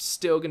 There's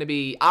still going to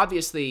be,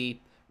 obviously,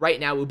 right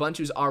now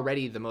Ubuntu's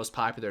already the most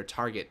popular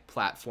target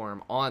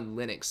platform on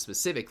Linux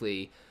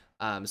specifically.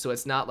 So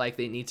it's not like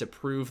they need to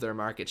prove their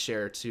market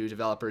share to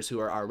developers who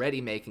are already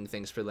making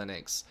things for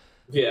Linux.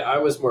 Yeah, I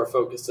was more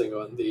focusing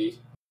on the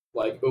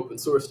open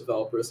source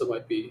developers that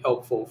might be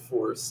helpful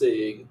for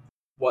seeing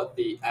what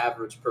the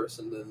average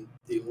person in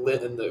the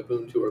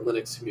Ubuntu or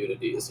Linux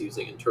community is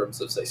using in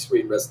terms of, say,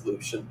 screen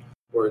resolution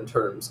or in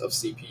terms of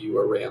CPU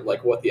or RAM,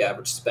 like what the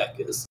average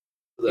spec is.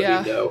 So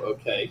that we know,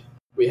 okay,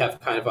 we have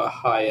kind of a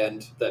high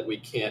end that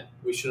we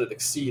shouldn't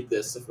exceed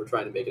this if we're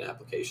trying to make an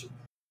application.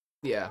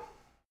 Yeah,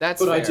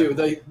 that's fair.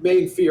 The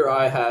main fear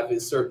I have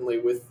is certainly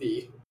with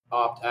the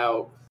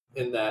opt-out,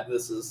 in that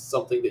this is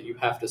something that you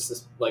have to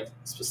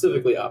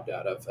specifically opt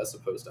out of as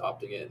opposed to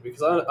opting in.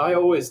 Because I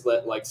always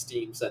let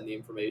Steam send the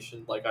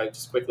information. I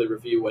just quickly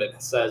review what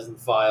it says in the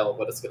file,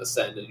 what it's going to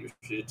send, and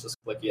usually just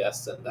click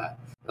yes, send that.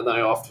 And then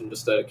I often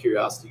just out of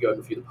curiosity go and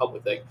review the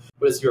public thing.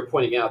 But as you're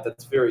pointing out,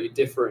 that's very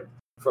different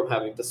from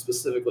having to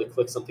specifically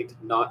click something to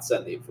not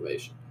send the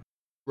information.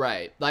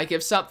 Right. Like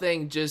if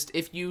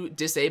you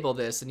disable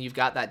this and you've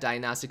got that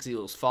diagnostics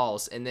equals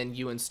false and then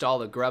you install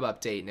a grub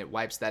update and it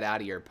wipes that out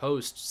of your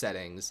post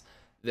settings,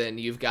 then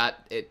you've got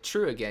it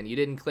true again. You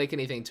didn't click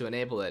anything to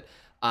enable it.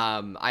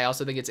 I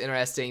also think it's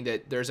interesting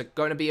that there's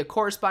going to be a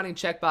corresponding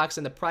checkbox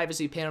in the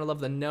privacy panel of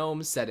the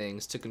GNOME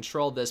settings to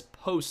control this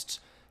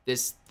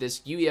this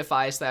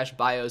UEFI /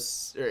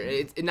 BIOS.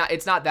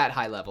 It's not that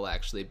high level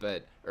actually,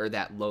 or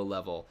that low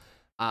level.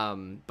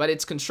 But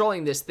it's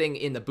controlling this thing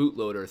in the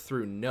bootloader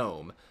through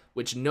GNOME,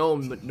 which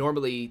GNOME,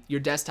 normally your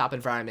desktop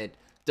environment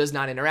does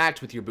not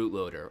interact with your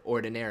bootloader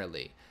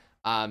ordinarily.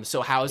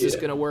 So how is this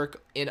going to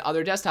work in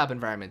other desktop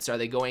environments? Are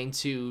they going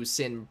to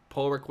send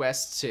pull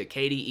requests to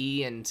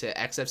KDE and to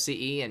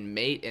XFCE and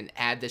Mate and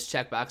add this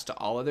checkbox to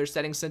all of their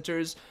setting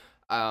centers?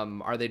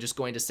 Are they just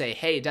going to say,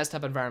 hey,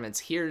 desktop environments,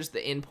 here's the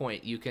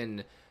endpoint you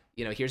can,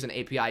 here's an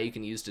API you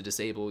can use to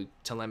disable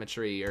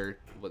telemetry, or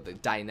what the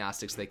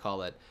diagnostics they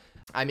call it.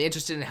 I'm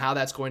interested in how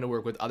that's going to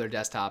work with other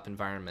desktop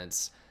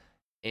environments,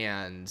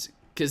 and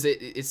because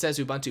it says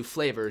Ubuntu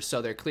flavors,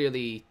 so they're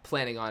clearly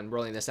planning on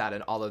rolling this out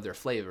in all of their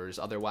flavors.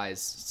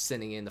 Otherwise,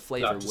 sending in the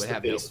flavor would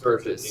have no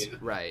purpose. Yeah.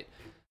 Right.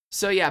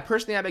 So yeah,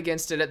 personally, I'm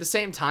against it. At the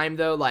same time,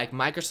 though,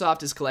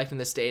 Microsoft is collecting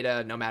this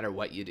data no matter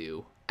what you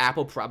do.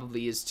 Apple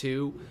probably is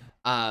too.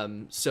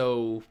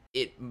 So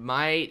it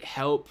might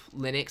help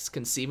Linux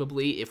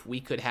conceivably if we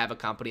could have a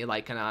company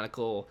like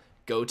Canonical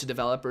go to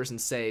developers and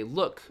say,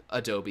 look,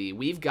 Adobe,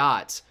 we've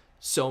got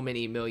so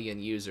many million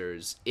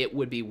users, it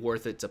would be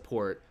worth it to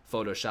port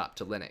Photoshop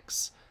to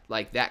Linux.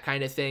 Like that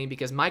kind of thing,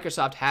 because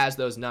Microsoft has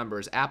those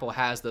numbers, Apple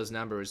has those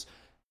numbers.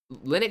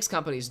 Linux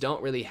companies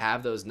don't really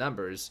have those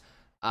numbers.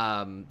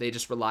 They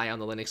just rely on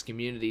the Linux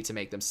community to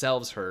make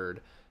themselves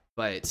heard.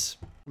 But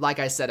like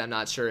I said, I'm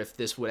not sure if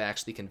this would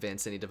actually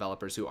convince any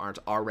developers who aren't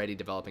already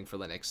developing for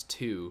Linux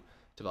to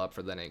develop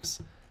for Linux.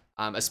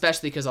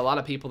 Especially because a lot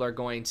of people are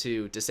going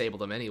to disable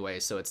them anyway,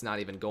 so it's not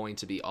even going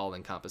to be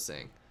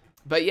all-encompassing.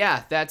 But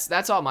yeah,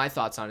 that's all my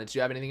thoughts on it. Do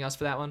you have anything else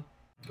for that one?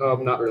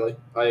 Not really.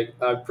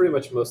 I pretty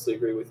much mostly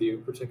agree with you,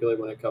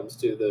 particularly when it comes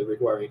to the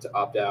requiring to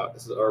opt out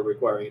or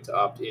requiring to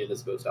opt in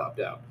as opposed to opt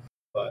out.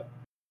 But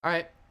all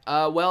right.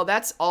 Well,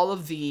 that's all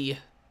of the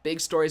big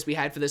stories we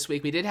had for this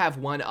week. We did have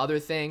one other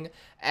thing.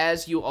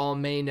 As you all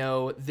may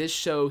know, this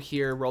show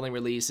here, Rolling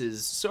Release,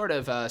 is sort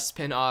of a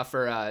spin-off,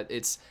 or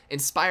it's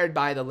inspired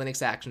by the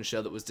Linux Action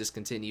Show that was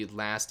discontinued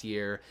last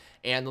year.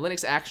 And the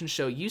Linux Action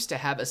Show used to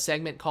have a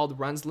segment called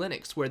Runs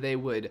Linux, where they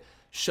would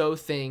show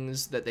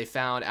things that they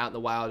found out in the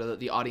wild, or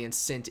that the audience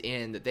sent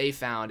in that they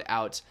found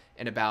out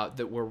and about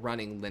that were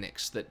running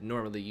Linux, that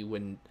normally you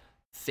wouldn't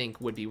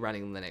think would be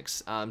running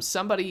Linux.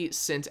 Somebody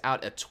sent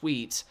out a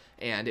tweet,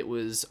 and it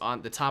was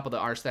on the top of the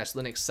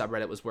r/Linux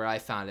subreddit was where I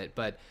found it,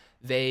 but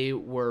they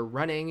were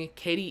running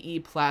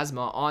KDE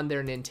Plasma on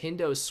their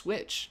Nintendo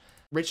Switch.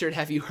 Richard,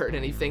 have you heard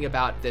anything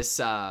about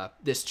this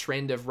this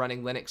trend of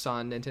running Linux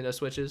on Nintendo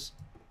Switches?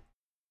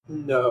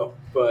 No,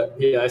 but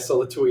yeah, I saw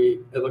the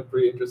tweet. It looked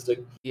pretty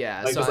interesting.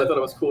 Yeah, because I thought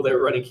it was cool they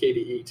were running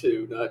KDE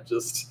too, not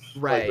just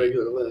like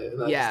regular Linux,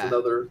 not just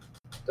another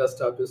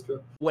desktop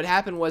distro. What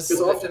happened was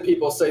because often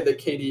people say that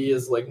KDE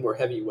is like more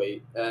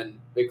heavyweight, and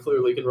it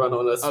clearly can run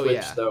on a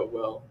Switch though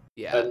well.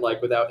 Yeah. And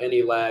like without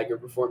any lag or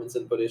performance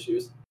input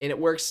issues. And it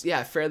works,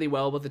 fairly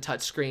well with the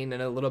touchscreen.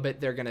 In a little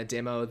bit, they're gonna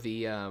demo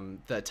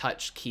the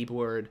touch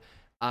keyboard.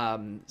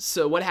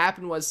 So what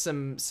happened was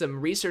some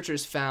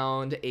researchers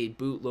found a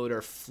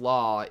bootloader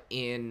flaw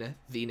in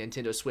the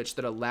Nintendo Switch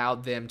that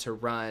allowed them to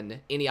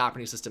run any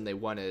operating system they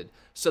wanted.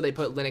 So they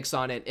put Linux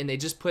on it, and they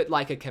just put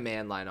like a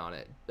command line on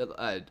it,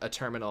 a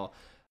terminal,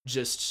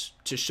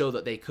 just to show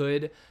that they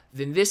could.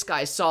 Then this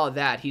guy saw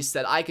that. He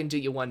said, I can do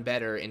you one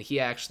better, and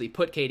he actually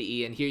put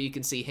KDE, and here you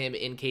can see him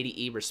in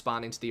KDE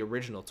responding to the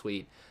original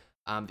tweet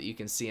that you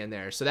can see in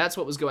there. So that's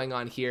what was going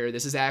on here.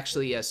 This is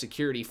actually a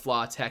security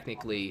flaw,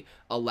 technically,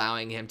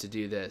 allowing him to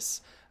do this.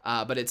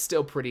 But it's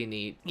still pretty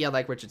neat. Yeah,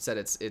 like Richard said,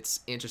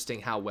 it's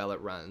interesting how well it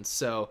runs.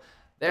 So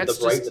that's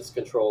the brightness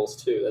controls,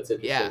 too. That's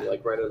interesting,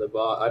 like right out of the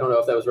box. I don't know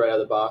if that was right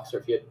out of the box or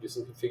if you had to do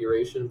some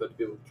configuration, but to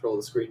be able to control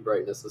the screen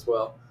brightness as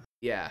well.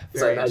 Yeah,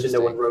 because I imagine no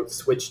one wrote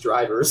Switch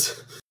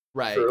drivers.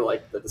 Right. For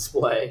like the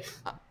display.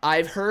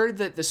 I've heard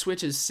that the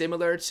Switch is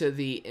similar to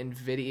the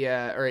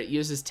NVIDIA, or it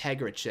uses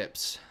Tegra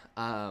chips.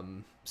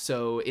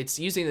 So it's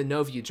using the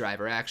Novue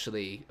driver,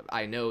 actually.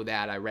 I know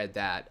that, I read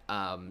that.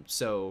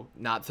 So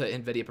not the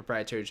NVIDIA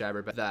proprietary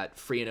driver, but that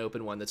free and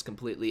open one that's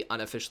completely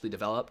unofficially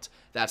developed.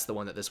 That's the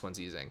one that this one's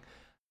using.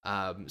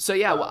 So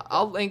yeah, well,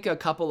 I'll link a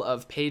couple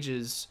of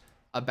pages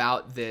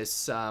about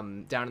this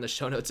down in the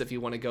show notes if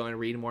you want to go and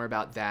read more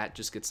about that.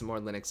 Just get some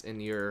more Linux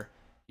in your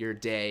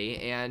day.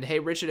 And hey,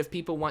 Richard, if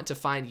people want to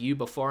find you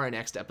before our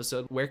next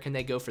episode, where can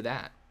they go for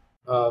that?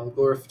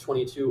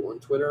 Glorf22 on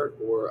Twitter,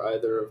 or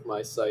either of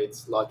my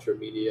sites,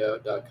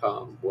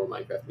 latramedia.com or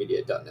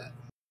minecraftmedia.net.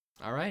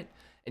 All right.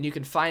 And you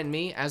can find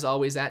me, as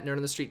always, at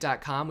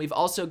nerdonthestreet.com. We've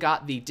also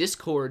got the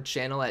Discord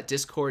channel at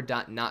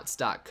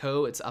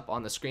discord.knots.co. It's up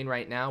on the screen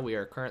right now. We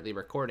are currently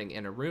recording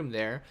in a room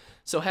there.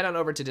 So head on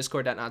over to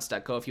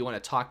discord.knots.co if you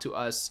want to talk to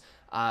us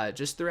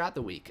just throughout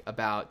the week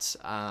about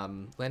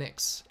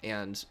Linux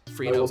and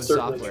free and open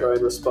software. I will certainly try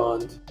and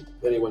respond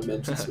if anyone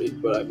mentions me,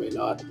 but I may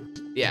not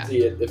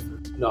see it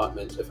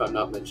if I'm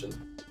not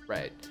mentioned.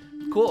 Right.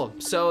 Cool.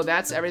 So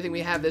that's everything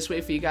we have this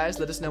week for you guys.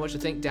 Let us know what you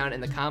think down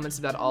in the comments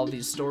about all of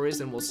these stories,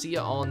 and we'll see you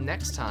all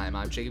next time.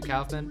 I'm Jacob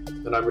Kaufman.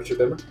 And I'm Richard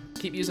Bimmer.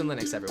 Keep using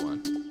Linux,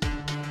 everyone.